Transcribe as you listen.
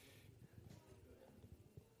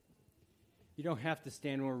You don't have to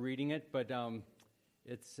stand when we're reading it, but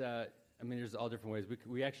there's all different ways.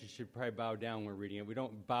 We actually should probably bow down when we're reading it. We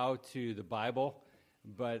don't bow to the Bible,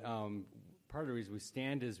 but part of the reason we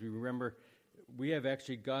stand is we remember we have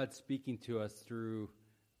actually God speaking to us through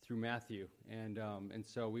Matthew, and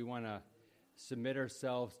so we want to submit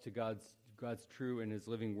ourselves to God's true and His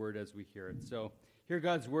living Word as we hear it. So, hear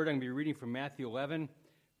God's Word. I'm going to be reading from Matthew 11,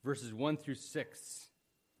 verses 1 through 6.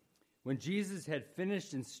 When Jesus had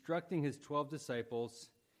finished instructing His 12 disciples,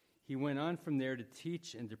 He went on from there to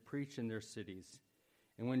teach and to preach in their cities.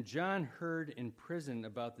 And when John heard in prison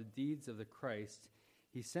about the deeds of the Christ,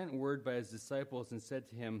 he sent word by his disciples and said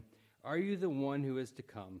to him, "Are you the one who is to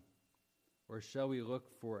come, or shall we look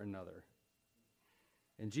for another?"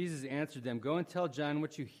 And Jesus answered them, "Go and tell John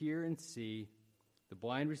what you hear and see. The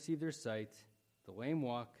blind receive their sight, the lame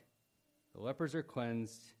walk, the lepers are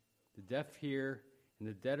cleansed, the deaf hear, and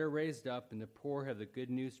the dead are raised up, and the poor have the good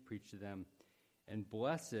news preached to them. And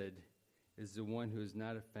blessed is the one who is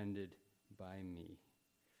not offended by me."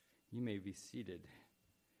 You may be seated.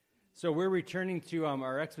 So we're returning to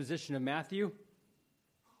our exposition of Matthew.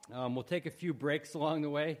 We'll take a few breaks along the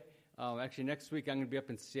way. Actually, next week I'm going to be up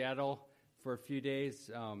in Seattle for a few days.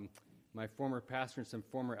 My former pastor and some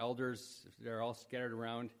former elders, they're all scattered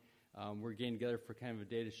around. We're getting together for kind of a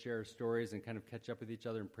day to share our stories and kind of catch up with each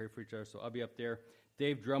other and pray for each other. So I'll be up there.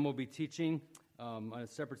 Dave Drum will be teaching on a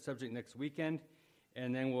separate subject next weekend.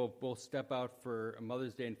 And then we'll step out for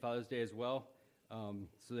Mother's Day and Father's Day as well,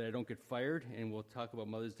 so that I don't get fired. And we'll talk about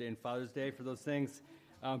Mother's Day and Father's Day for those things.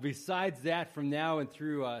 Besides that, from now and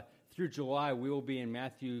through July, we will be in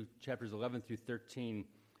Matthew chapters 11 through 13,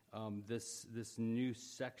 this new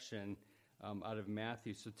section out of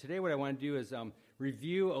Matthew. So today what I want to do is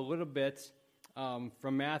review a little bit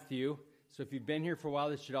from Matthew. So if you've been here for a while,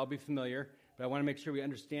 this should all be familiar. But I want to make sure we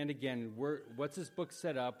understand again, what's this book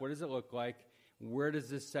set up? What does it look like? Where does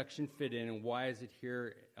this section fit in? And why is it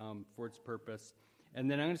here for its purpose? And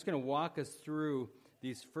then I'm just going to walk us through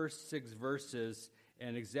these first 6 verses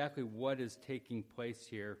and exactly what is taking place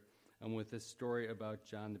here with this story about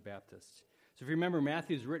John the Baptist. So if you remember,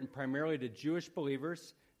 Matthew is written primarily to Jewish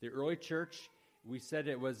believers, the early church. We said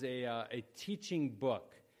it was a teaching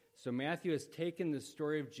book. So Matthew has taken the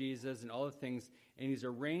story of Jesus and all the things, and he's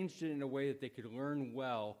arranged it in a way that they could learn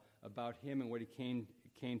well about him and what he came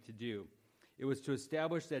to do. It was to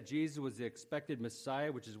establish that Jesus was the expected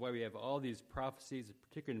Messiah, which is why we have all these prophecies,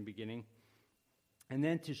 particularly in the beginning. And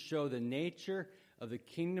then to show the nature of the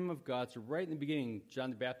kingdom of God. So right in the beginning,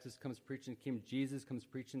 John the Baptist comes preaching the kingdom. Jesus comes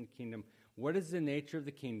preaching the kingdom. What is the nature of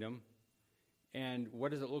the kingdom? And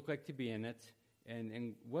what does it look like to be in it?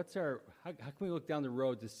 And how can we look down the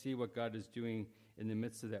road to see what God is doing in the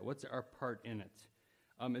midst of that? What's our part in it?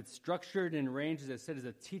 It's structured and arranged, as I said, as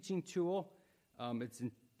a teaching tool. Its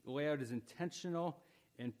layout is intentional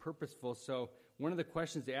and purposeful. So one of the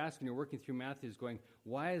questions to ask when you're working through Matthew is going,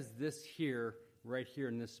 why is this here, right here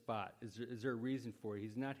in this spot? Is there a reason for it?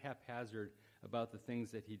 He's not haphazard about the things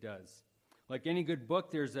that he does. Like any good book,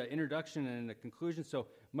 there's an introduction and a conclusion. So,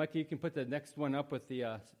 Micah, you can put the next one up with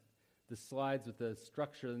the slides with the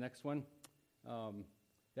structure of the next one.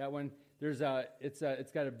 That one.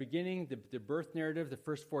 It's got a beginning, the birth narrative, the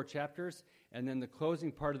first 4 chapters, and then the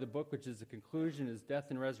closing part of the book, which is the conclusion, is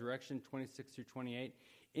death and resurrection, 26 through 28.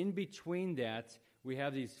 In between that, we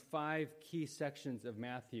have these 5 key sections of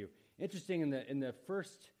Matthew. Interesting, in the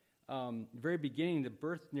first, very beginning, the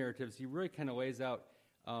birth narratives, he really kind of lays out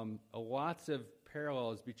lots of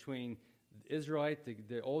parallels between the Israelite,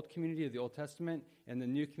 the old community of the Old Testament, and the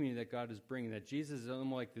new community that God is bringing. That Jesus is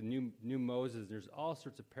almost like the new Moses. There's all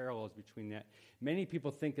sorts of parallels between that. Many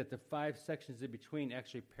people think that the 5 sections in between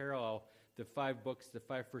actually parallel the 5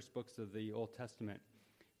 first books of the Old Testament.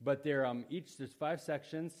 But there's 5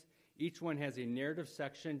 sections. Each one has a narrative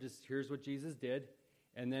section, just here's what Jesus did,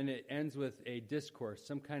 and then it ends with a discourse,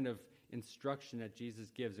 some kind of instruction that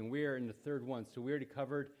Jesus gives. And we are in the 3rd one. So we already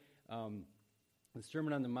covered the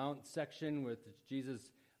Sermon on the Mount section with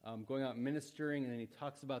Jesus going out ministering, and then he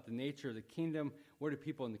talks about the nature of the kingdom. What do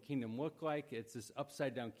people in the kingdom look like? It's this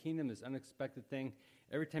upside-down kingdom, this unexpected thing.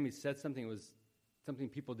 Every time he said something, it was something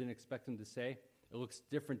people didn't expect him to say. It looks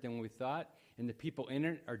different than we thought, and the people in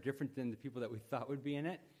it are different than the people that we thought would be in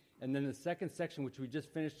it. And then the second section, which we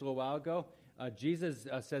just finished a little while ago, Jesus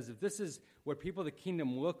says, if this is what people of the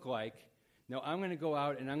kingdom look like, now I'm going to go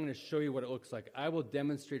out and I'm going to show you what it looks like. I will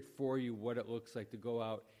demonstrate for you what it looks like to go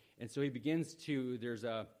out. And so he begins to,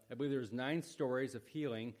 I believe there's 9 stories of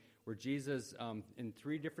healing where Jesus, in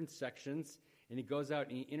 3 different sections, and he goes out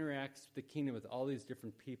and he interacts with the kingdom with all these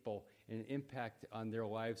different people and an impact on their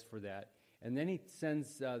lives for that. And then he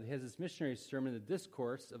has this missionary sermon, the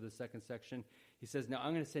discourse of the second section. He says, now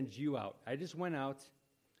I'm going to send you out. I just went out.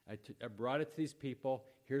 I brought it to these people.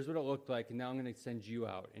 Here's what it looked like, and now I'm going to send you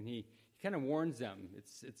out. And he kind of warns them.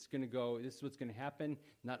 It's going to go, this is what's going to happen.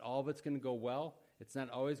 Not all of it's going to go well. It's not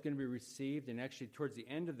always going to be received. And actually, towards the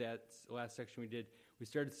end of that last section we did, we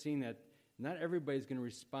started seeing that not everybody's going to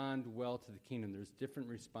respond well to the kingdom. There's different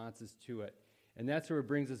responses to it. And that's where it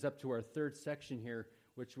brings us up to our third section here,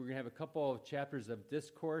 which we're going to have a couple of chapters of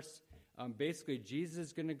discourse. Basically, Jesus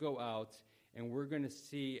is going to go out, and we're going to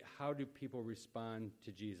see how do people respond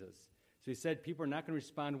to Jesus. So he said people are not going to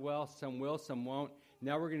respond well. Some will, some won't.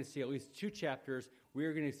 Now we're going to see at least 2 chapters. We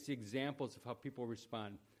are going to see examples of how people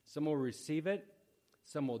respond. Some will receive it.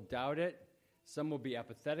 Some will doubt it. Some will be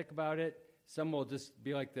apathetic about it. Some will just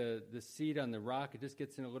be like the seed on the rock. It just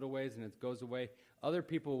gets in a little ways and it goes away. Other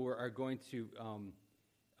people are going to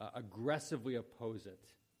aggressively oppose it.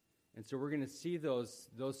 And so we're going to see those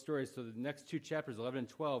stories. So the next 2 chapters, 11 and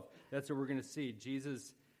 12, that's what we're going to see.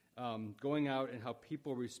 Jesus going out and how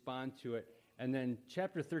people respond to it. And then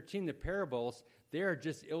chapter 13, the parables, they are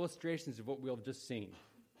just illustrations of what we've just seen.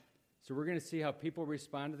 So we're going to see how people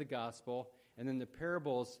respond to the gospel. And then the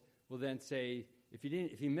parables will then say, if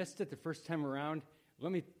you missed it the first time around,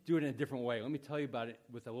 let me do it in a different way. Let me tell you about it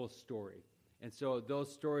with a little story. And so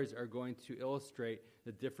those stories are going to illustrate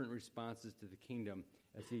the different responses to the kingdom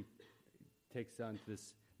as he takes on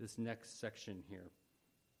this next section here.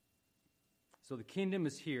 So the kingdom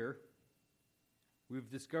is here. We've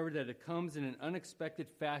discovered that it comes in an unexpected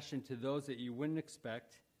fashion to those that you wouldn't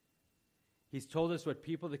expect. He's told us what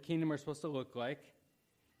people of the kingdom are supposed to look like.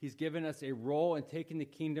 He's given us a role in taking the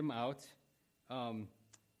kingdom out. And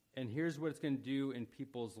here's what it's going to do in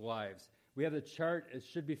people's lives. We have the chart. It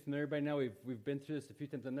should be familiar by now. We've been through this a few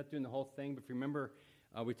times. I'm not doing the whole thing, but if you remember,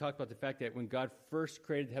 we talked about the fact that when God first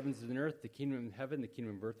created the heavens and earth, the kingdom of heaven, the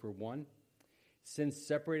kingdom of earth were one. Sin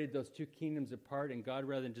separated those 2 kingdoms apart, and God,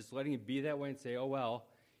 rather than just letting it be that way and say, oh, well,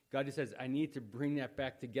 God just says, I need to bring that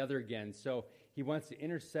back together again. So he wants to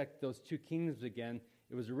intersect those 2 kingdoms again.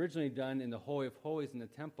 It was originally done in the Holy of Holies in the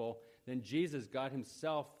temple. Then Jesus, God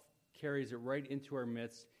himself, carries it right into our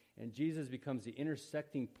midst, and Jesus becomes the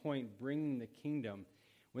intersecting point, bringing the kingdom.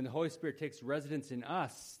 When the Holy Spirit takes residence in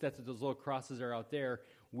us, that's what those little crosses are out there,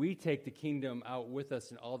 we take the kingdom out with us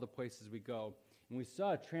in all the places we go. And we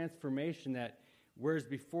saw a transformation that, whereas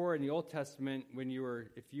before in the Old Testament,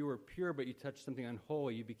 if you were pure but you touched something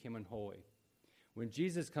unholy, you became unholy. When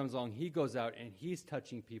Jesus comes along, he goes out and he's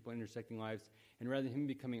touching people, intersecting lives, and rather than him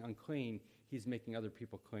becoming unclean, he's making other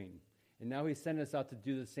people clean. And now he's sending us out to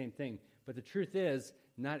do the same thing. But the truth is,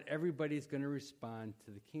 not everybody's going to respond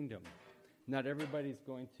to the kingdom. Not everybody's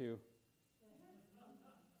going to...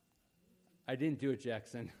 I didn't do it,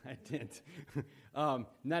 Jackson. I didn't.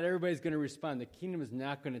 Not everybody's going to respond. The kingdom is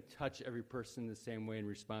not going to touch every person the same way in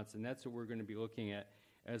response, and that's what we're going to be looking at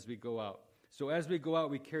as we go out. So as we go out,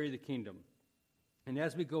 we carry the kingdom. And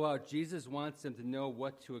as we go out, Jesus wants them to know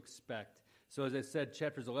what to expect. So as I said,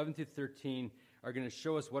 chapters 11 through 13 are going to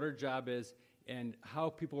show us what our job is and how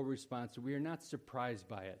people will respond. So we are not surprised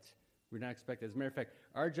by it. We're not expected. As a matter of fact,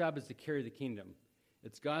 our job is to carry the kingdom.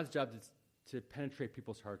 It's God's job to penetrate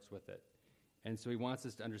people's hearts with it. And so he wants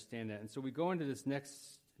us to understand that. And so we go into this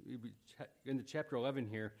into chapter 11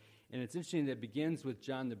 here, and it's interesting that it begins with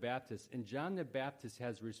John the Baptist. And John the Baptist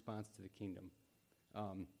has a response to the kingdom.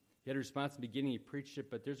 He had a response in the beginning, he preached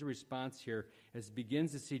it, but there's a response here as he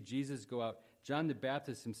begins to see Jesus go out. John the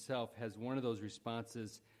Baptist himself has one of those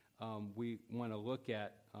responses we want to look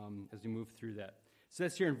at as we move through that. It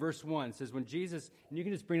says here in verse 1, it says, when Jesus, and you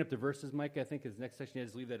can just bring up the verses, Mike, I think is the next section, you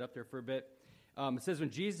just leave that up there for a bit. It says,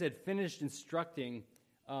 when Jesus had finished instructing,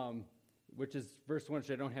 which is verse 1,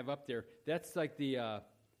 which I don't have up there, that's like the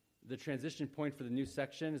transition point for the new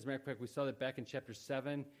section. As a matter of fact, we saw that back in chapter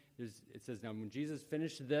 7. It says, now, when Jesus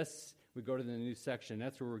finished this, we go to the new section.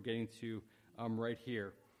 That's where we're getting to right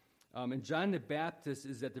here. And John the Baptist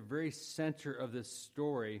is at the very center of this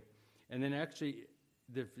story. And then actually,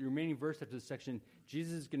 the remaining verse after this section,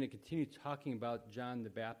 Jesus is going to continue talking about John the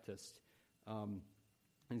Baptist. And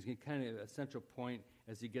he's going to kind of a central point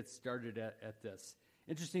as he gets started at this.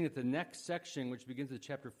 Interesting that the next section, which begins with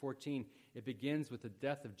chapter 14, it begins with the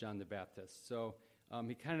death of John the Baptist. So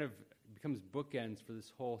he kind of becomes bookends for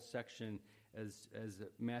this whole section as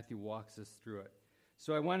Matthew walks us through it.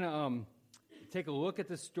 So I want to take a look at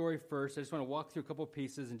this story first. I just want to walk through a couple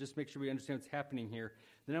pieces and just make sure we understand what's happening here.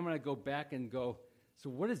 Then I'm going to go back and go, so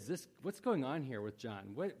what is this? What's going on here with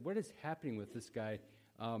John? What is happening with this guy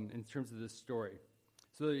in terms of this story?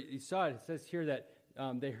 So you saw it. It says here that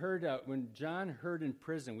they heard, when John heard in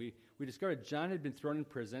prison, we discovered John had been thrown in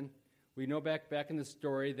prison. We know back in the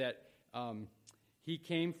story that he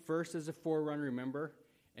came first as a forerunner, remember?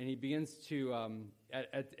 And he begins to,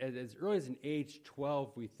 at as early as an age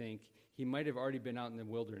 12, we think, he might have already been out in the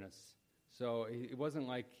wilderness. So it wasn't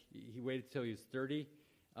like he waited till he was 30.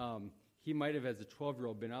 He might have, as a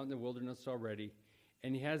 12-year-old, been out in the wilderness already.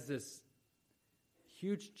 And he has this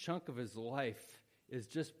huge chunk of his life is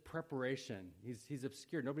just preparation. He's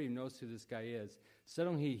obscure. Nobody knows who this guy is.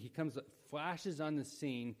 Suddenly he comes, flashes on the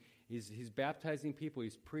scene. He's baptizing people.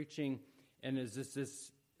 He's preaching. And there's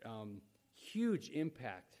this huge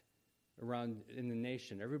impact around in the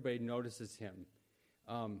nation. Everybody notices him.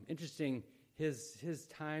 Interesting, his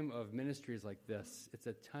time of ministry is like this. It's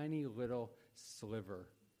a tiny little sliver,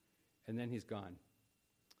 and then he's gone.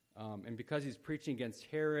 And because he's preaching against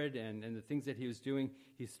Herod and the things that he was doing,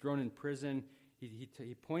 he's thrown in prison.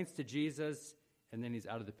 He points to Jesus, and then he's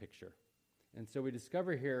out of the picture. And so we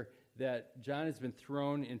discover here that John has been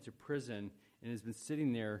thrown into prison and has been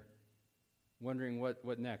sitting there wondering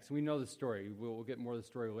what next. We know the story. We'll get more of the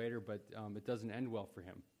story later, but it doesn't end well for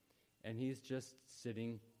him. And he's just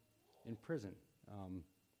sitting in prison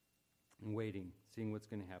and waiting, seeing what's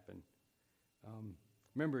going to happen.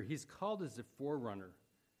 Remember, he's called as a forerunner.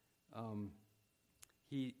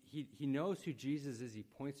 He knows who Jesus is. He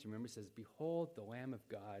points to him. Remember, he says, "Behold the Lamb of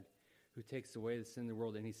God who takes away the sin of the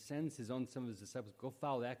world." And he sends some of his disciples, go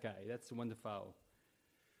follow that guy. That's the one to follow.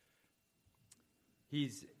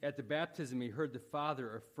 He's at the baptism, he heard the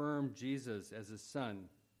Father affirm Jesus as his son.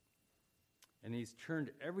 And he's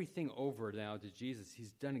turned everything over now to Jesus.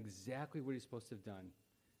 He's done exactly what he's supposed to have done.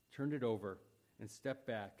 Turned it over and stepped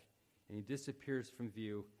back. And he disappears from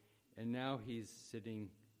view. And now he's sitting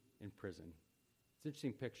in prison. It's an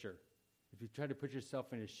interesting picture. If you try to put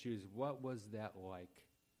yourself in his shoes, what was that like?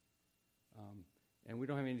 And we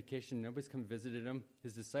don't have any indication. Nobody's come visited him.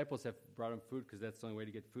 His disciples have brought him food because that's the only way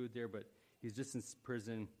to get food there. But he's just in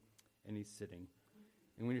prison, and he's sitting.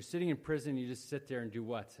 And when you're sitting in prison, you just sit there and do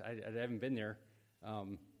what? I haven't been there.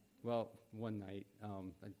 Well, one night, a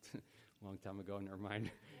long time ago, never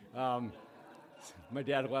mind. My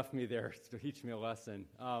dad left me there to teach me a lesson.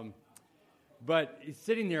 But he's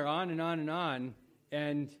sitting there on and on and on,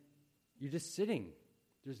 and you're just sitting.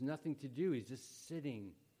 There's nothing to do. He's just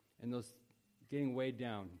sitting, and those getting weighed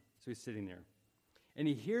down. So he's sitting there. And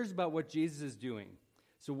he hears about what Jesus is doing.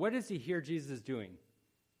 So what does he hear Jesus doing?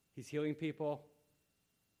 He's healing people,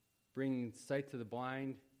 bringing sight to the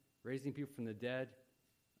blind, raising people from the dead.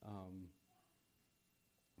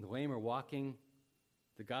 The lame are walking.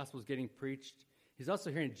 The gospel's getting preached. He's also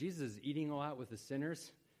hearing Jesus is eating a lot with the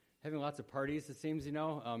sinners, having lots of parties, it seems,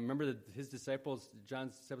 Remember that his disciples,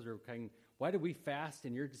 John's disciples were kind, why do we fast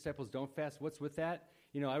and your disciples don't fast? What's with that?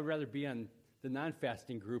 I would rather be on the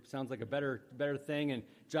non-fasting group. Sounds like a better thing. And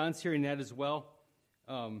John's hearing that as well.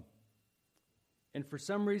 And for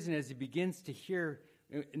some reason, as he begins to hear,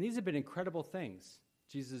 and these have been incredible things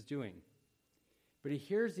Jesus is doing, but he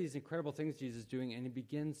hears these incredible things Jesus is doing, and he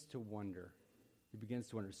begins to wonder.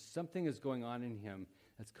 Something is going on in him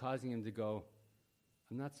that's causing him to go,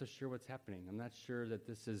 I'm not so sure what's happening. I'm not sure that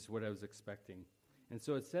this is what I was expecting. And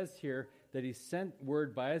so it says here that he sent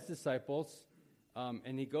word by his disciples,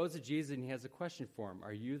 and he goes to Jesus and he has a question for him.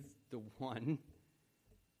 Are you the one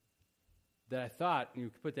that I thought, and you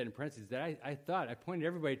could put that in parentheses, that I thought, I pointed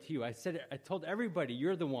everybody to you. I told everybody,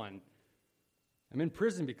 you're the one. I'm in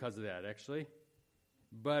prison because of that, actually.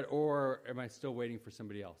 Or am I still waiting for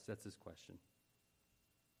somebody else? That's his question.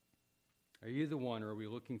 Are you the one, or are we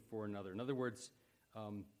looking for another? In other words,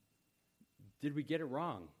 did we get it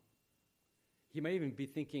wrong? He might even be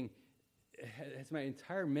thinking, has my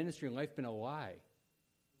entire ministry and life been a lie?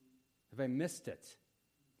 Have I missed it?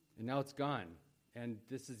 And now it's gone. And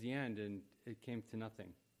this is the end, and it came to nothing.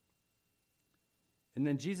 And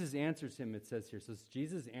then Jesus answers him, it says here. So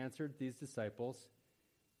Jesus answered these disciples,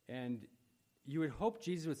 and you would hope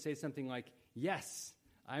Jesus would say something like, yes,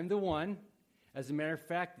 I'm the one. As a matter of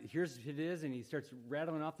fact, here's what it is, and he starts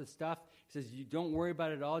rattling off the stuff. He says, you don't worry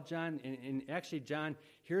about it all, John. And actually, John,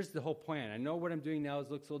 here's the whole plan. I know what I'm doing now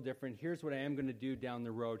looks a little different. Here's what I am going to do down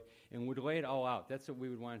the road. And would lay it all out. That's what we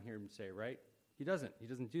would want to hear him say, right? He doesn't. He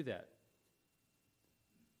doesn't do that.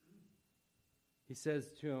 He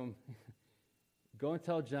says to him, go and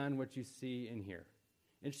tell John what you see and hear.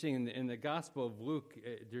 Interesting, in the Gospel of Luke,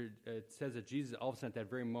 it says that Jesus all of a sudden at that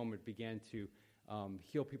very moment began to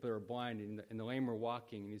heal people that were blind, and the lame were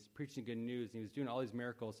walking, and he was preaching good news, and he was doing all these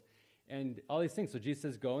miracles, and all these things. So Jesus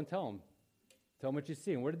says, go and tell them. Tell them what you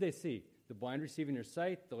see. And what did they see? The blind receiving their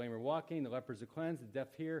sight, the lame are walking, the lepers are cleansed, the deaf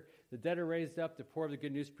hear, the dead are raised up, the poor of the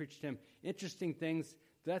good news preached to him. Interesting things.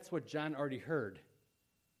 That's what John already heard.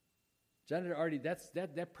 John had already,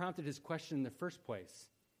 that prompted his question in the first place.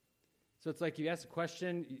 So it's like you ask a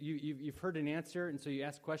question, you've heard an answer, and so you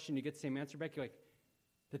ask a question, you get the same answer back, you're like,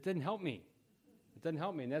 that didn't help me. It doesn't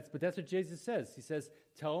help me. But that's what Jesus says. He says,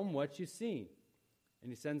 tell him what you see.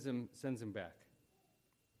 And he sends him back.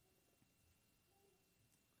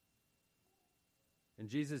 And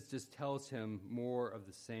Jesus just tells him more of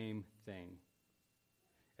the same thing.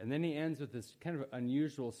 And then he ends with this kind of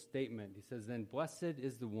unusual statement. He says, then blessed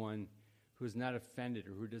is the one who is not offended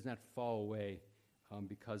or who does not fall away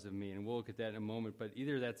because of me. And we'll look at that in a moment. But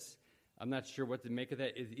either that's, I'm not sure what to make of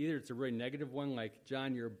that. Either it's a really negative one, like,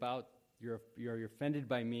 John, you're offended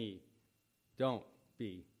by me. Don't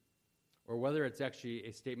be. Or whether it's actually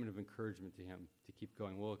a statement of encouragement to him to keep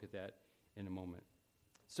going. We'll look at that in a moment.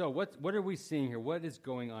 So what are we seeing here? What is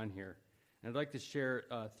going on here? And I'd like to share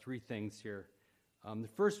three things here. The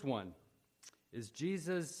first one is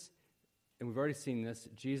Jesus, and we've already seen this,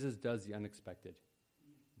 Jesus does the unexpected.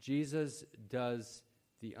 Jesus does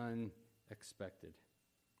the unexpected.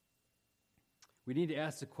 We need to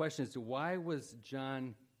ask the question as to why was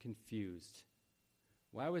John confused?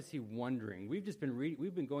 Why was he wondering? We've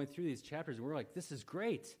been going through these chapters, and we're like, this is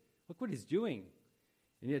great. Look what he's doing.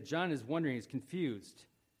 And yet John is wondering, he's confused.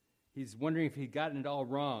 He's wondering if he'd gotten it all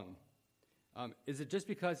wrong. Is it just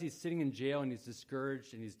because he's sitting in jail and he's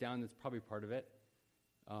discouraged and he's down? That's probably part of it.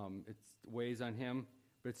 It weighs on him.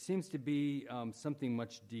 But it seems to be something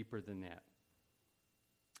much deeper than that.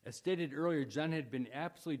 As stated earlier, John had been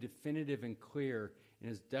absolutely definitive and clear in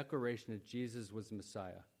his declaration that Jesus was the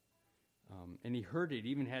Messiah. And he heard it,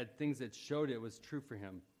 even had things that showed it was true for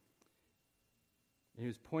him. And he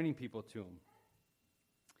was pointing people to him.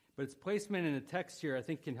 But its placement in the text here, I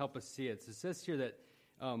think, can help us see it. So it says here that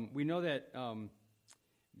we know that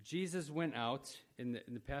Jesus went out in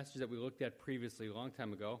the passage that we looked at previously a long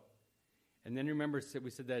time ago. And then remember, we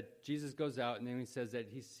said that Jesus goes out, and then he says that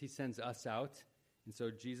he sends us out. And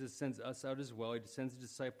so Jesus sends us out as well. He sends the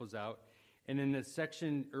disciples out. And in the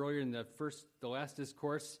section earlier in the last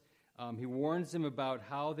discourse, he warns them about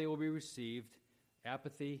how they will be received.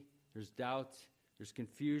 Apathy, there's doubt, there's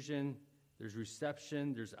confusion, there's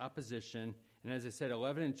reception, there's opposition. And as I said,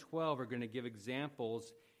 11 and 12 are going to give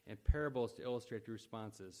examples and parables to illustrate the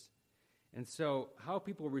responses. And so how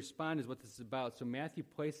people respond is what this is about. So Matthew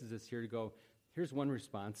places this here to go, here's one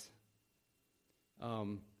response.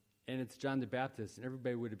 And it's John the Baptist, and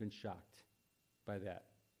everybody would have been shocked by that.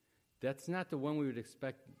 That's not the one we would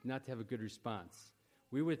expect not to have a good response.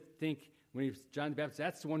 We would think when he's John the Baptist,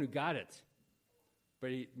 that's the one who got it.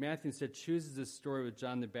 But Matthew instead chooses this story with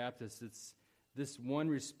John the Baptist. It's this one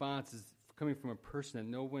response is coming from a person that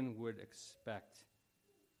no one would expect.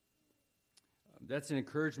 That's an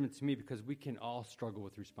encouragement to me because we can all struggle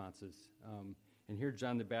with responses. And here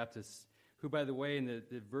John the Baptist, who, by the way, in the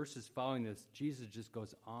verses following this, Jesus just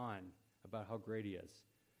goes on about how great he is.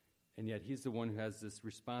 And yet he's the one who has this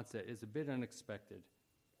response that is a bit unexpected.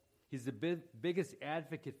 He's the biggest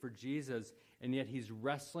advocate for Jesus, and yet he's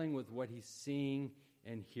wrestling with what he's seeing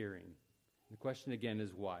and hearing. The question again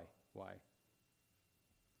is why? Why?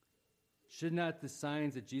 Should not the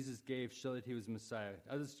signs that Jesus gave show that he was Messiah?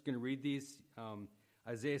 I was just going to read these.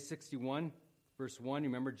 Isaiah 61, verse 1. You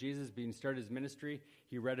remember Jesus being started his ministry.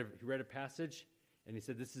 He read a passage, and he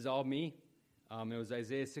said, this is all me. It was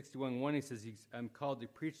Isaiah 61:1. He says, I'm called to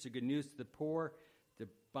preach the good news to the poor, to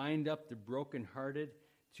bind up the brokenhearted,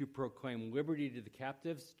 to proclaim liberty to the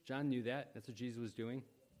captives. John knew that. That's what Jesus was doing.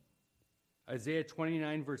 Isaiah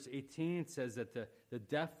 29, verse 18 says that the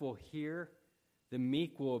deaf will hear, the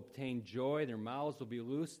meek will obtain joy, their mouths will be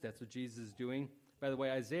loosed. That's what Jesus is doing. By the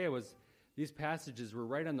way, these passages were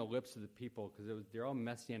right on the lips of the people because they're all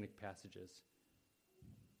messianic passages.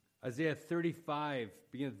 Isaiah 35,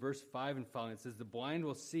 beginning with verse 5 and following, it says, the blind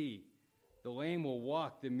will see, the lame will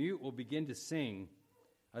walk, the mute will begin to sing.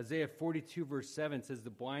 Isaiah 42, verse 7 says, the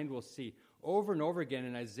blind will see. Over and over again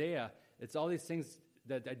in Isaiah, it's all these things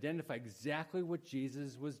that identify exactly what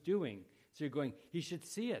Jesus was doing. So you're going, he should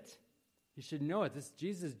see it. He should know it.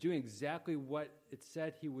 Jesus is doing exactly what it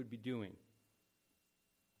said he would be doing.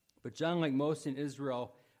 But John, like most in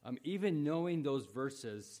Israel, even knowing those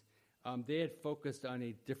verses, they had focused on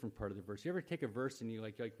a different part of the verse. You ever take a verse and you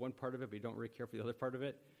like one part of it, but you don't really care for the other part of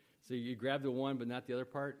it? So you grab the one, but not the other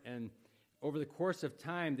part. And over the course of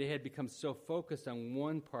time, they had become so focused on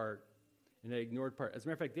one part and they ignored part. As a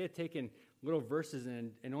matter of fact, they had taken little verses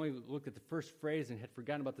and only looked at the first phrase and had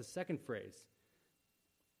forgotten about the second phrase.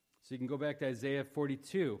 So you can go back to Isaiah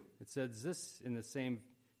 42. It says this in the same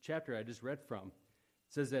chapter I just read from.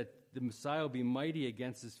 It says that the Messiah will be mighty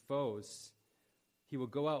against his foes. He will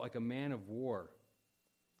go out like a man of war.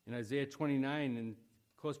 In Isaiah 29, and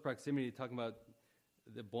close proximity, talking about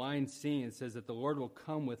the blind seeing. It says that the Lord will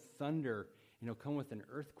come with thunder, and he'll come with an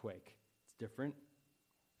earthquake. It's different.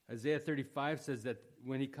 Isaiah 35 says that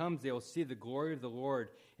when he comes, they will see the glory of the Lord,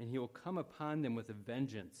 and he will come upon them with a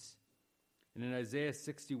vengeance. And in Isaiah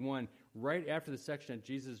 61, right after the section that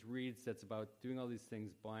Jesus reads that's about doing all these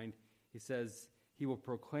things blind, he says, he will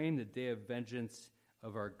proclaim the day of vengeance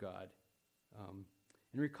of our God.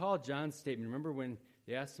 And recall John's statement. Remember when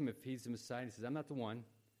they asked him if he's the Messiah? He says, I'm not the one.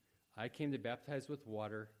 I came to baptize with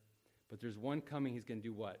water, but there's one coming. He's going to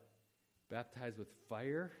do what? Baptize with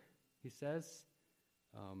fire, he says.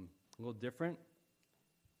 A little different.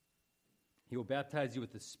 He will baptize you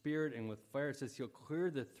with the Spirit and with fire. It says he'll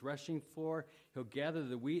clear the threshing floor. He'll gather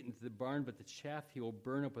the wheat into the barn, but the chaff he will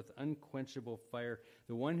burn up with unquenchable fire.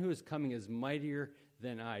 The one who is coming is mightier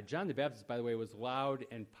than I. John the Baptist, by the way, was loud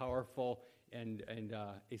and powerful and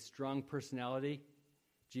a strong personality.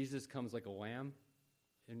 Jesus comes like a lamb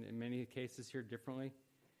in many cases here differently.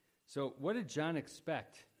 So what did John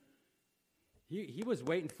expect? He was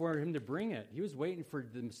waiting for him to bring it. He was waiting for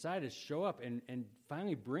the Messiah to show up and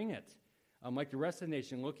finally bring it. Like the rest of the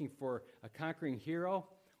nation, looking for a conquering hero,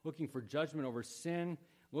 looking for judgment over sin,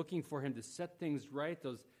 looking for him to set things right,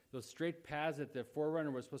 those straight paths that the forerunner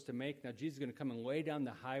was supposed to make. Now Jesus is going to come and lay down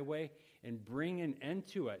the highway and bring an end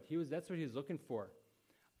to it. That's what he was looking for.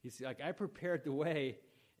 He's like, I prepared the way,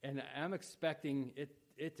 and I'm expecting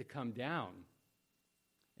it to come down.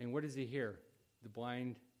 And what does he hear? The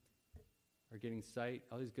blind are getting sight,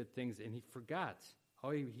 all these good things, and he forgot.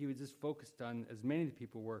 He was just focused on, as many of the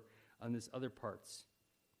people were, on this other parts.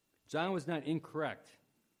 John was not incorrect.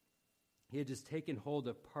 He had just taken hold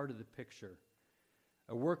of part of the picture.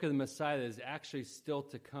 A work of the Messiah that is actually still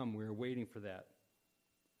to come. We are waiting for that.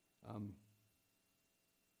 I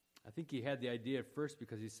think he had the idea at first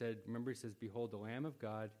because he says, behold, the Lamb of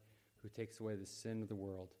God who takes away the sin of the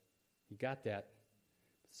world. He got that.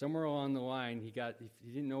 Somewhere along the line, he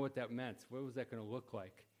didn't know what that meant. What was that going to look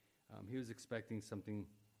like? He was expecting something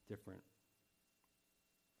different.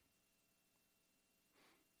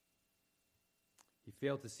 He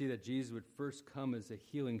failed to see that Jesus would first come as a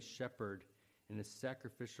healing shepherd and a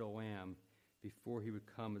sacrificial lamb before he would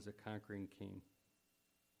come as a conquering king.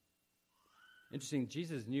 Interesting,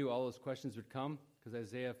 Jesus knew all those questions would come because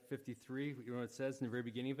Isaiah 53, you know what it says in the very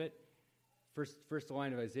beginning of it? First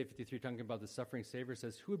line of Isaiah 53, talking about the suffering Savior,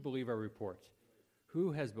 says, who would believe our report?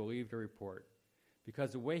 Who has believed our report?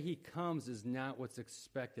 Because the way he comes is not what's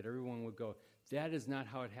expected. Everyone would go, that is not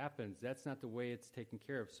how it happens. That's not the way it's taken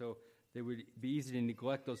care of. So they would be easy to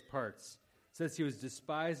neglect those parts. It says he was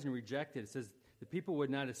despised and rejected. It says the people would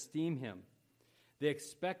not esteem him. They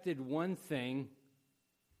expected one thing,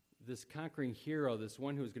 this conquering hero, this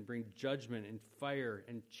one who was going to bring judgment and fire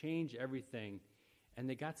and change everything, and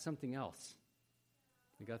they got something else.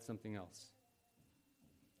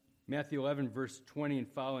 Matthew 11, verse 20 and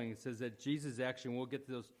following, it says that Jesus actually, and we'll get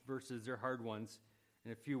to those verses, they're hard ones,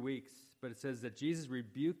 in a few weeks, but it says that Jesus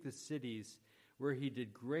rebuked the cities where he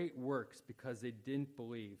did great works because they didn't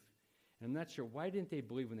believe. And I'm not sure, why didn't they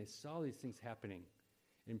believe when they saw these things happening?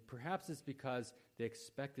 And perhaps it's because they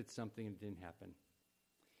expected something and it didn't happen.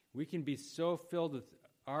 We can be so filled with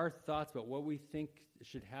our thoughts about what we think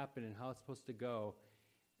should happen and how it's supposed to go.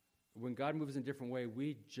 When God moves in a different way,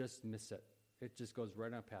 we just miss it. It just goes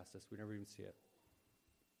right on past us. We never even see it.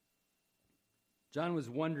 John was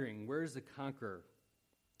wondering, where's the conqueror?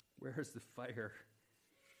 Where's the fire?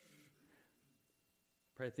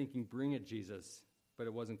 Probably thinking, bring it, Jesus. But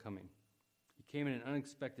it wasn't coming. He came in an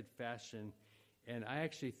unexpected fashion. And I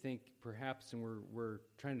actually think perhaps, and we're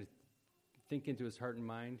trying to think into his heart and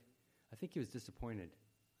mind, I think he was disappointed.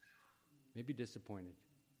 Maybe disappointed.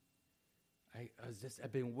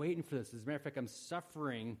 I've been waiting for this. As a matter of fact, I'm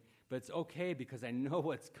suffering, but it's okay because I know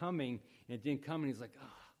what's coming, and it didn't come, and he's like,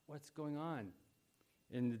 what's going on?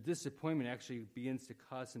 And the disappointment actually begins to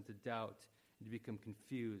cause him to doubt and to become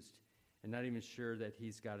confused and not even sure that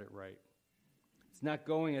he's got it right. It's not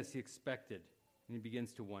going as he expected, and he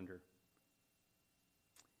begins to wonder.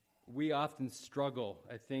 We often struggle,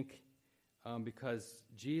 I think, because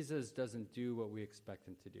Jesus doesn't do what we expect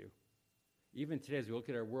him to do. Even today, as we look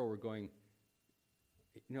at our world, we're going,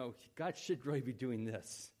 God should really be doing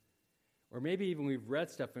this. Or maybe even we've read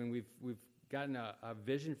stuff and we've gotten a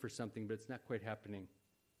vision for something, but it's not quite happening.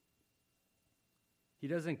 He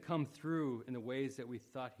doesn't come through in the ways that we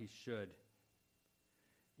thought he should.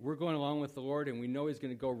 We're going along with the Lord, and we know he's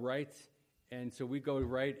going to go right, and so we go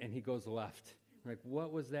right, and he goes left. We're like,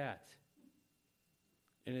 what was that?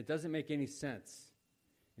 And it doesn't make any sense.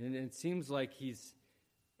 And it seems like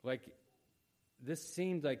this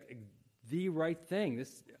seemed like the right thing.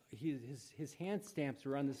 His hand stamps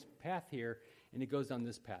are on this path here, and he goes down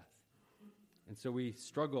this path. And so we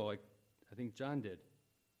struggle, like I think John did.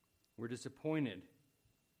 We're disappointed.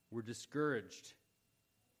 We're discouraged.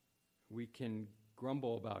 We can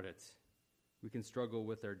grumble about it. We can struggle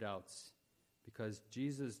with our doubts because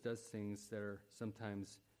Jesus does things that are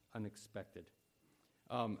sometimes unexpected.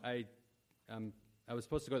 I was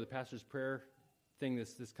supposed to go to the pastor's prayer thing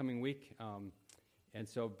this coming week,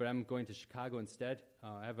 but I'm going to Chicago instead.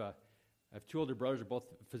 I have two older brothers, they're both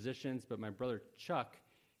physicians, but my brother Chuck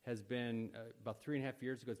has been about 3.5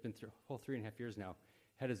 years ago. It's been a whole 3.5 years now.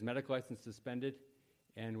 Had his medical license suspended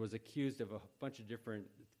and was accused of a bunch of different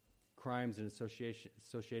crimes and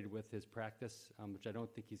associated with his practice, which I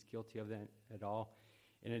don't think he's guilty of that at all.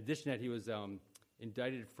 In addition to that, he was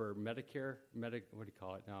indicted for Medicare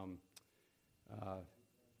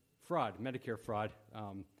fraud.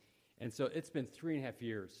 And so it's been 3.5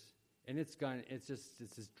 years, and it's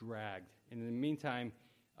just dragged. And in the meantime,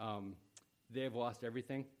 they have lost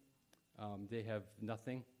everything. They have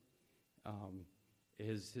nothing.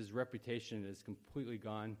 His reputation is completely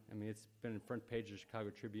gone. I mean, it's been in front page of the Chicago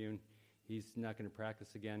Tribune. He's not going to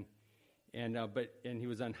practice again. And he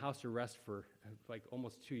was on house arrest for like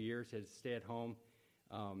almost 2 years. He had to stay at home.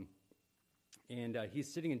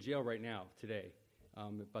 He's sitting in jail right now, today.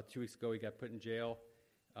 About 2 weeks ago, he got put in jail.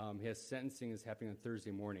 His sentencing is happening on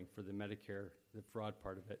Thursday morning for the Medicare, the fraud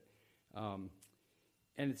part of it.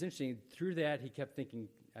 And it's interesting, through that, he kept thinking,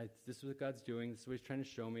 this is what God's doing. This is what he's trying to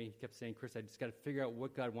show me. He kept saying, Chris, I just got to figure out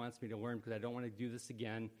what God wants me to learn because I don't want to do this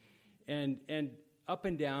again. And up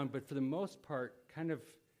and down, but for the most part, kind of,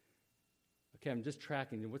 okay, I'm just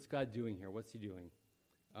tracking. What's God doing here? What's he doing?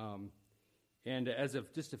 And as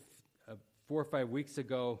of just 4 or 5 weeks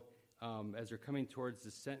ago, as they're coming towards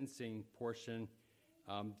the sentencing portion,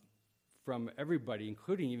 from everybody,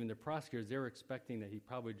 including even the prosecutors, they were expecting that he'd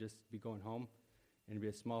probably just be going home and it'd be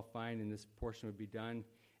a small fine and this portion would be done.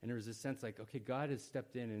 And there was a sense like, okay, God has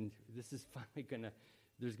stepped in and this is finally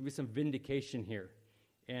there's going to be some vindication here.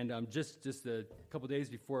 And just a couple days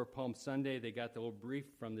before Palm Sunday, they got the little brief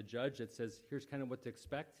from the judge that says, here's kind of what to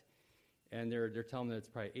expect. And they're telling him that it's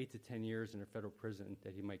probably 8 to 10 years in a federal prison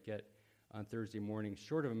that he might get on Thursday morning,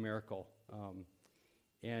 short of a miracle.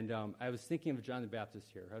 I was thinking of John the Baptist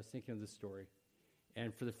here. I was thinking of this story.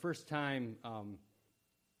 And for the first time,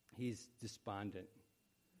 he's despondent.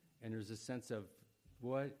 And there's a sense of,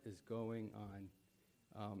 what is going on?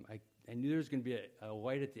 I knew there was going to be a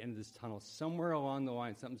light at the end of this tunnel. Somewhere along the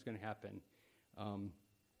line, something's going to happen. And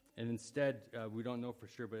instead, we don't know for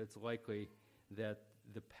sure, but it's likely that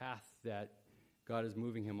the path that God is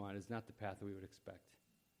moving him on is not the path that we would expect.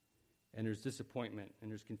 And there's disappointment,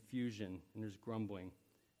 and there's confusion, and there's grumbling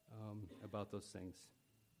about those things.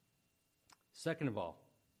 Second of all,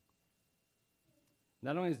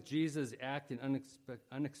 not only does Jesus act in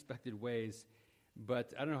unexpected ways,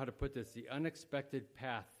 but I don't know how to put this. The unexpected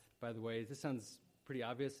path, by the way, this sounds pretty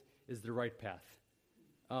obvious, is the right path.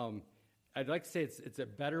 I'd like to say it's a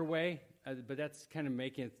better way, but that's kind of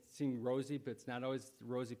making it seem rosy, but it's not always the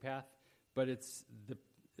rosy path, but it's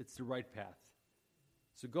the right path.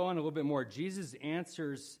 So go on a little bit more. Jesus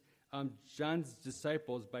answers John's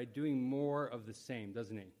disciples by doing more of the same,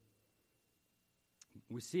 doesn't he?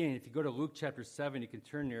 We see, and if you go to Luke chapter 7, you can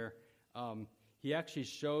turn there, he actually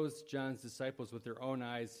shows John's disciples with their own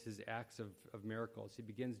eyes his acts of miracles. He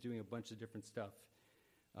begins doing a bunch of different stuff.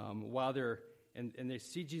 While they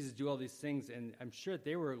see Jesus do all these things, and I'm sure that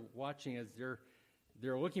they were watching as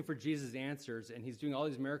they're looking for Jesus' answers, and he's doing all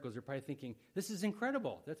these miracles. They're probably thinking, this is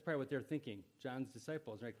incredible. That's probably what they're thinking, John's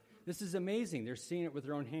disciples. They're like, this is amazing. They're seeing it with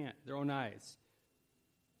their own eyes.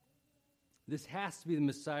 This has to be the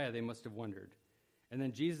Messiah, they must have wondered. And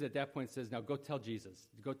then Jesus at that point says, now go tell Jesus.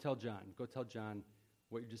 Go tell John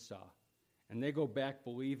what you just saw. And they go back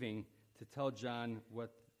believing to tell John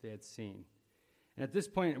what they had seen. And at this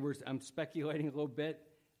point, I'm speculating a little bit,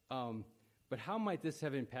 but how might this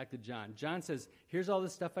have impacted John? John says, here's all the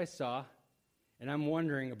stuff I saw, and I'm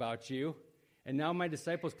wondering about you. And now my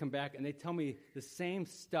disciples come back, and they tell me the same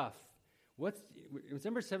stuff.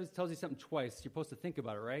 Number 7 tells you something twice. You're supposed to think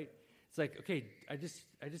about it, right? It's like, okay, I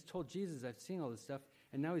just told Jesus I've seen all this stuff,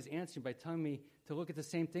 and now he's answering by telling me to look at the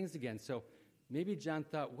same things again. So maybe John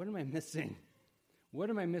thought, what am I missing? What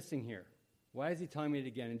am I missing here? Why is he telling me it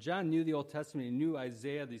again? And John knew the Old Testament. He knew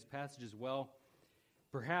Isaiah, these passages well.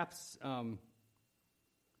 Perhaps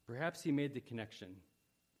he made the connection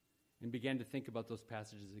and began to think about those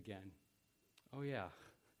passages again. Oh, yeah,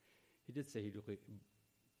 he did say he'd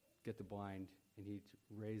get the blind, and he'd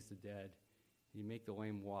raise the dead, he'd make the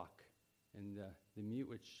lame walk. and the mute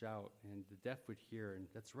would shout, and the deaf would hear. And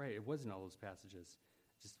that's right, it wasn't all those passages.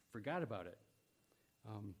 Just forgot about it.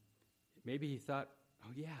 Maybe he thought,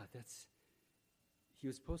 oh yeah, he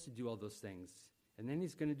was supposed to do all those things. And then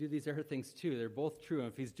he's going to do these other things too. They're both true.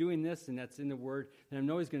 And if he's doing this and that's in the Word, then I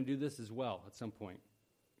know he's going to do this as well at some point.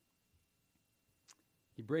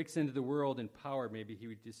 He breaks into the world in power, maybe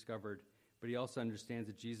he discovered, but he also understands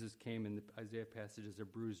that Jesus came in the Isaiah passage as a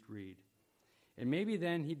bruised reed. And maybe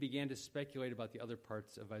then he began to speculate about the other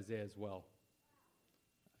parts of Isaiah as well.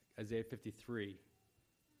 Isaiah 53,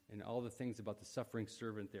 and all the things about the suffering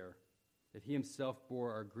servant there, that he himself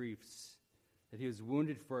bore our griefs, that he was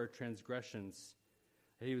wounded for our transgressions,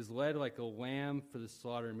 that he was led like a lamb for the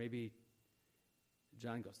slaughter. And maybe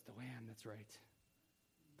John goes, the lamb, that's right.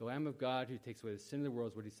 The Lamb of God who takes away the sin of the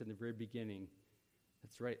world is what he said in the very beginning.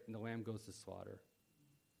 That's right, and the lamb goes to slaughter.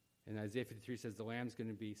 And Isaiah 53 says the lamb's going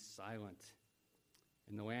to be silent,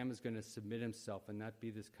 and the lamb is going to submit himself and not be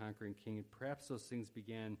this conquering king. And perhaps those things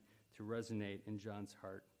began to resonate in John's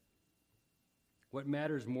heart. What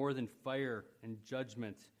matters more than fire and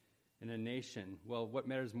judgment in a nation? Well, what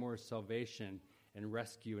matters more is salvation and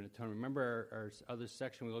rescue and atonement. Remember our other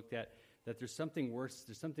section we looked at, that there's something worse,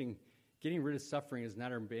 getting rid of suffering is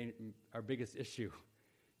not our biggest issue.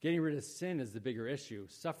 Getting rid of sin is the bigger issue.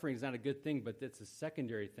 Suffering is not a good thing, but it's a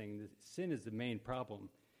secondary thing. The sin is the main problem.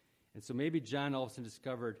 And so maybe John all of a sudden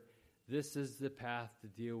discovered this is the path to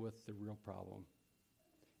deal with the real problem.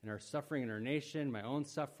 And our suffering in our nation, my own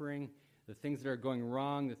suffering, the things that are going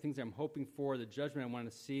wrong, the things I'm hoping for, the judgment I want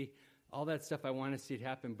to see, all that stuff I want to see it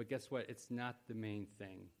happen, but guess what? It's not the main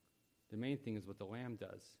thing. The main thing is what the Lamb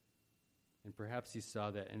does. And perhaps he saw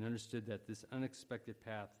that and understood that this unexpected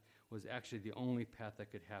path was actually the only path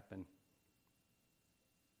that could happen.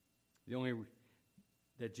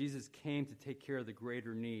 That Jesus came to take care of the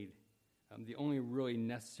greater need. The only really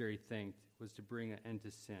necessary thing was to bring an end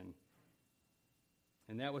to sin.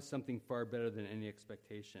 And that was something far better than any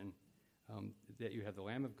expectation, that you have the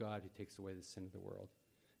Lamb of God who takes away the sin of the world.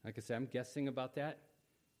 Like I said, I'm guessing about that.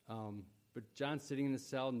 But John sitting in the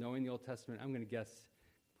cell, knowing the Old Testament, I'm going to guess,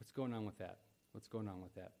 what's going on with that? What's going on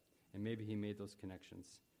with that? And maybe he made those connections.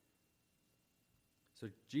 So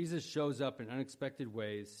Jesus shows up in unexpected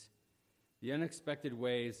ways. The unexpected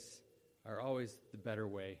ways are always the better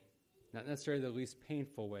way. Not necessarily the least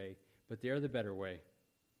painful way, but they are the better way.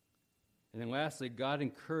 And then lastly, God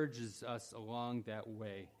encourages us along that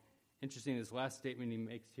way. Interesting, this last statement he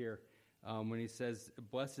makes here, when he says,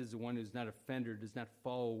 blessed is the one who's not offended, does not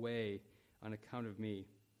fall away on account of me.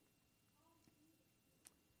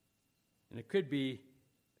 And it could be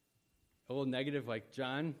a little negative, like,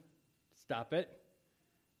 John, stop it.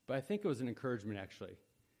 But I think it was an encouragement, actually.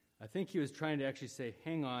 I think he was trying to actually say,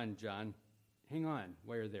 hang on, John. Hang on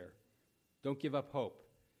while you're there. Don't give up hope.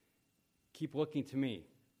 Keep looking to me.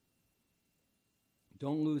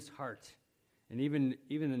 Don't lose heart. And even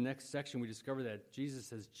the next section, we discover that Jesus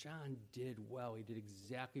says, John did well. He did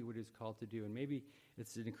exactly what he was called to do. And maybe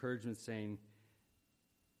it's an encouragement saying,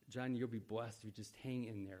 John, you'll be blessed if you just hang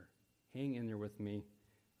in there. Hang in there with me.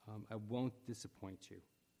 I won't disappoint you.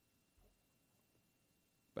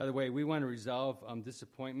 By the way, we want to resolve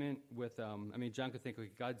disappointment with, John could think,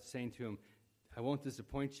 like, God's saying to him, I won't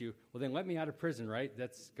disappoint you. Well, then let me out of prison, right?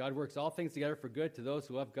 God works all things together for good to those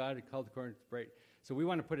who love God and called according to His purpose. So we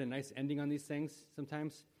want to put a nice ending on these things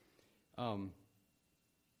sometimes, because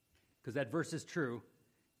that verse is true,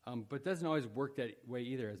 but it doesn't always work that way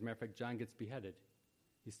either. As a matter of fact, John gets beheaded.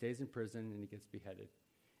 He stays in prison and he gets beheaded.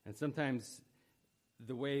 And sometimes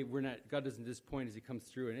the way God doesn't disappoint as he comes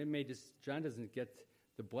through, and John doesn't get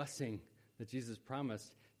the blessing that Jesus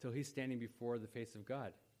promised till he's standing before the face of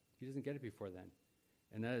God. He doesn't get it before then.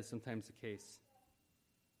 And that is sometimes the case.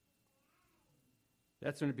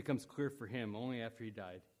 That's when it becomes clear for him, only after he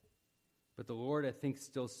died. But the Lord, I think,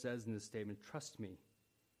 still says in this statement, trust me.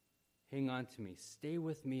 Hang on to me. Stay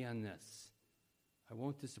with me on this. I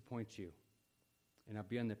won't disappoint you. And I'll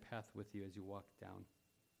be on the path with you as you walk down.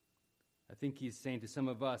 I think he's saying to some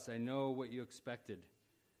of us, I know what you expected.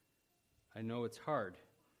 I know it's hard.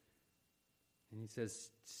 And he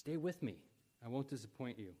says, stay with me. I won't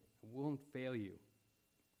disappoint you. I won't fail you.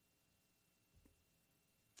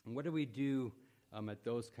 And what do we do at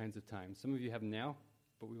those kinds of times? Some of you have them now,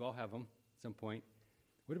 but we all have them at some point.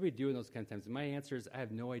 What do we do in those kinds of times? And my answer is I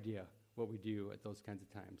have no idea what we do at those kinds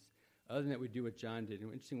of times. Other than that, we do what John did.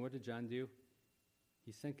 And interesting, what did John do?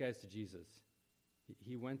 He sent guys to Jesus.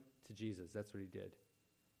 He went to Jesus. That's what he did.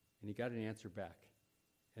 And he got an answer back.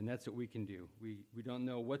 And that's what we can do. We don't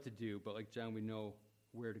know what to do, but like John, we know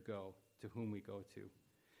where to go, to whom we go to.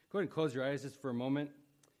 Go ahead and close your eyes just for a moment.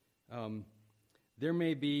 you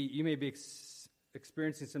may be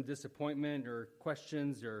experiencing some disappointment or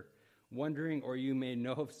questions or wondering, or you may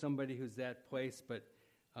know of somebody who's that place, but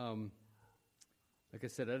like I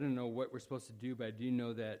said, I don't know what we're supposed to do, but I do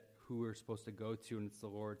know that who we're supposed to go to, and it's the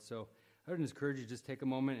Lord. So I would encourage you to just take a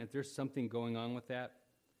moment. If there's something going on with that,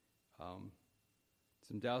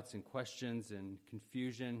 some doubts and questions and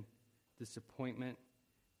confusion, disappointment,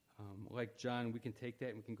 like John, we can take that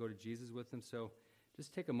and we can go to Jesus with him. So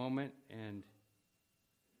just take a moment and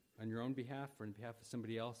on your own behalf or on behalf of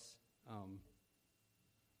somebody else,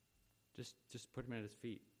 just put him at his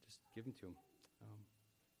feet. Just give him to him.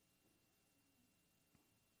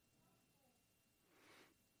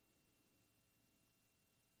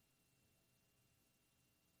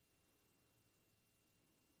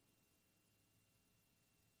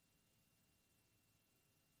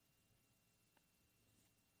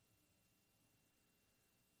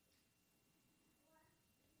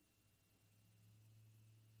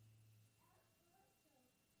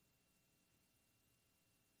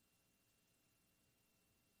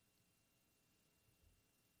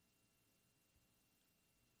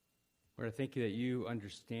 Lord, I thank you that you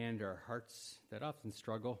understand our hearts that often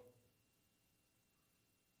struggle.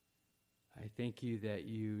 I thank you that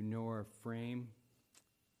you know our frame,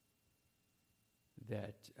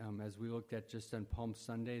 that as we looked at just on Palm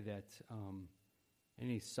Sunday, that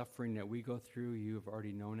any suffering that we go through, you have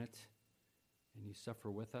already known it, and you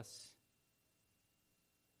suffer with us.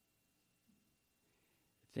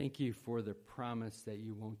 Thank you for the promise that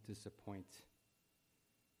you won't disappoint.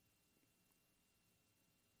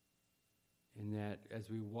 And that as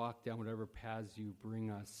we walk down whatever paths you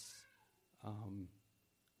bring us,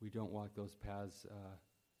 we don't walk those paths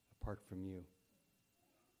apart from you.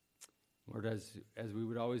 Lord, as we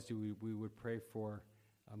would always do, we would pray for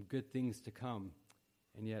good things to come.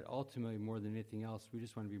 And yet, ultimately, more than anything else, we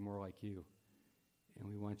just want to be more like you. And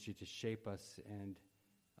we want you to shape us and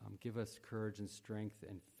give us courage and strength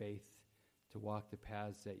and faith to walk the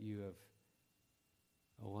paths that you have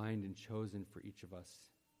aligned and chosen for each of us.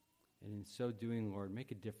 And in so doing, Lord, make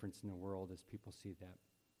a difference in the world as people see that.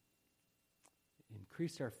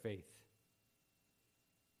 Increase our faith.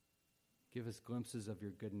 Give us glimpses of your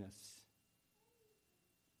goodness.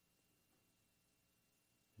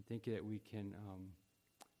 And thank you that we can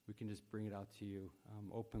just bring it out to you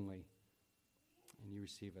openly, and you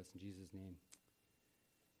receive us in Jesus' name.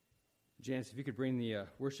 Janice, if you could bring the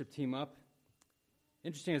worship team up.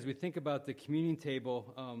 Interesting, as we think about the communion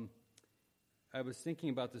table, I was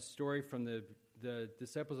thinking about the story from the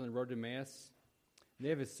disciples on the road to Emmaus. They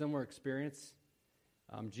have a similar experience.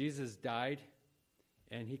 Jesus died,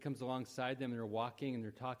 and he comes alongside them, and they're walking, and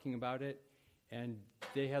they're talking about it. And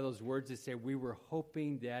they have those words that say, we were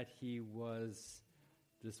hoping that he was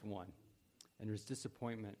this one. And there's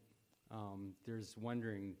disappointment. There's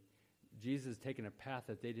wondering. Jesus is taking a path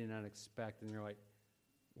that they did not expect, and they're like,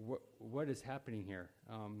 what is happening here?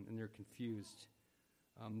 And they're confused.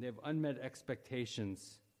 They have unmet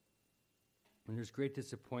expectations, and there's great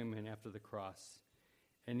disappointment after the cross.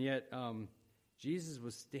 And yet, Jesus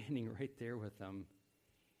was standing right there with them,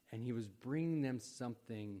 and he was bringing them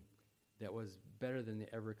something that was better than they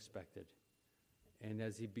ever expected. And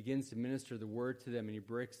as he begins to minister the word to them, and he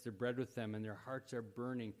breaks the bread with them, and their hearts are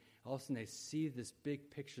burning, all of a sudden they see this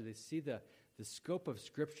big picture. They see the scope of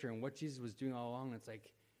Scripture and what Jesus was doing all along. And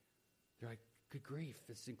they're like, good grief,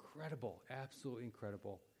 it's incredible, absolutely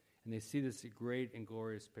incredible. And they see this great and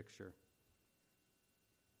glorious picture.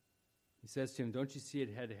 He says to him, don't you see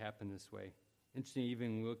it had to happen this way? Interesting,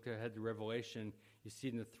 even when we look ahead to Revelation, you see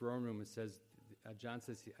it in the throne room, it says, John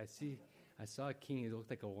says, I saw a king, he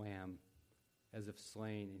looked like a lamb, as if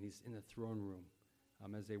slain, and he's in the throne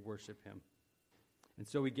room as they worship him. And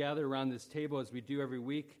so we gather around this table as we do every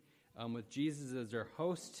week with Jesus as our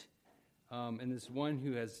host, and this one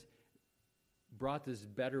who has brought this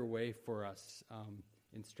better way for us,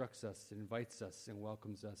 instructs us, invites us, and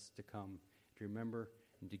welcomes us to come, to remember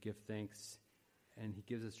and to give thanks. And he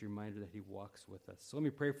gives us a reminder that he walks with us. So let me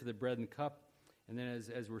pray for the bread and cup, and then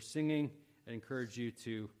as we're singing, I encourage you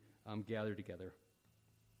to gather together.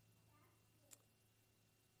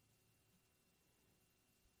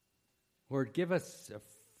 Lord, give us a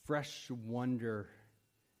fresh wonder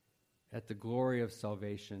at the glory of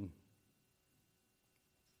salvation,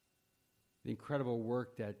 the incredible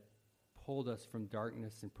work that pulled us from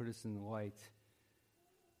darkness and put us in the light,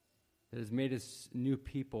 that has made us new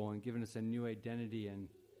people and given us a new identity and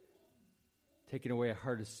taken away a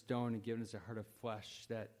heart of stone and given us a heart of flesh,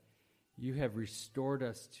 that you have restored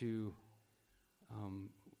us to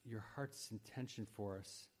your heart's intention for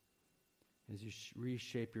us as you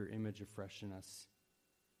reshape your image afresh in us.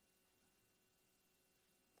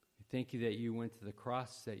 Thank you that you went to the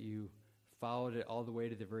cross, that you followed it all the way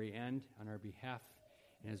to the very end on our behalf.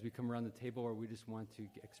 And as we come around the table, Lord, we just want to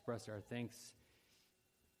express our thanks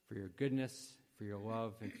for your goodness, for your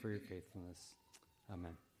love, and for your faithfulness.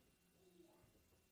 Amen.